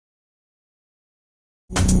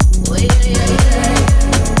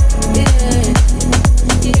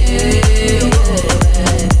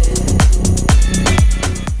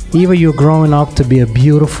Eva, you're growing up to be a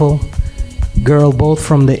beautiful girl, both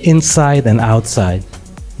from the inside and outside.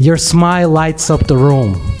 Your smile lights up the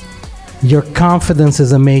room. Your confidence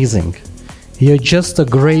is amazing. You're just a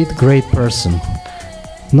great, great person.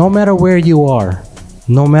 No matter where you are,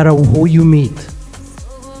 no matter who you meet,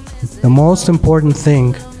 the most important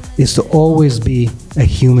thing is to always be a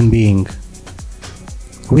human being.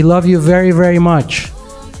 We love you very, very much.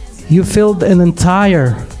 You filled an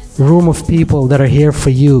entire room of people that are here for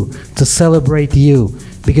you, to celebrate you,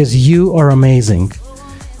 because you are amazing.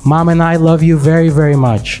 Mom and I love you very, very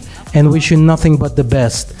much and wish you nothing but the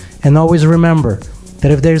best. And always remember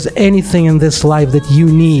that if there's anything in this life that you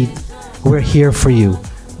need, we're here for you.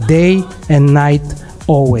 Day and night,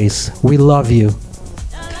 always. We love you.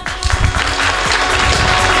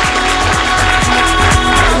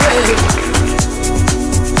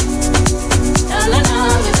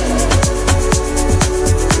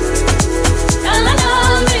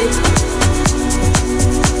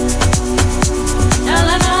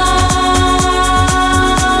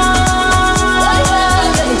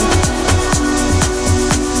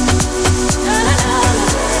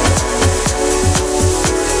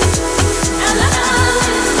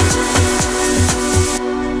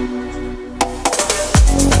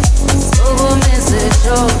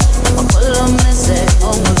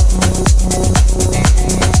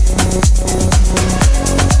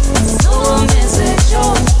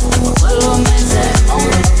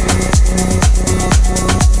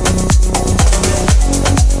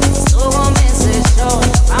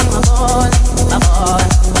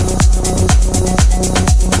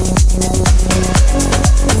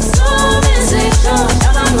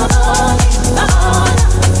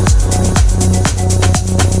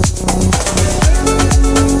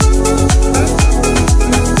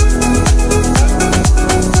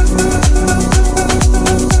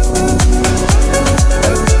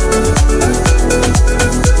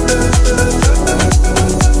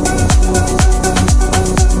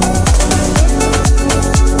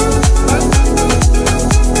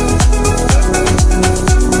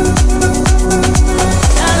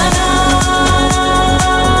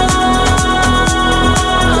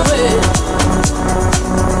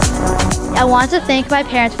 I want to thank my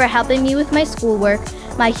parents for helping me with my schoolwork,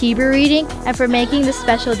 my Hebrew reading, and for making this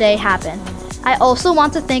special day happen. I also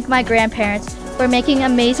want to thank my grandparents for making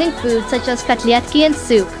amazing food such as kotletki and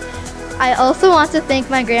soup. I also want to thank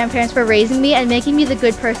my grandparents for raising me and making me the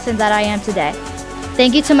good person that I am today.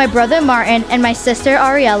 Thank you to my brother Martin and my sister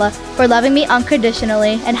Ariella for loving me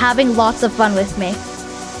unconditionally and having lots of fun with me.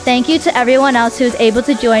 Thank you to everyone else who is able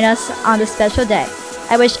to join us on this special day.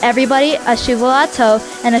 I wish everybody a Shavua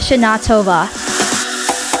Tov and a Shana Tova.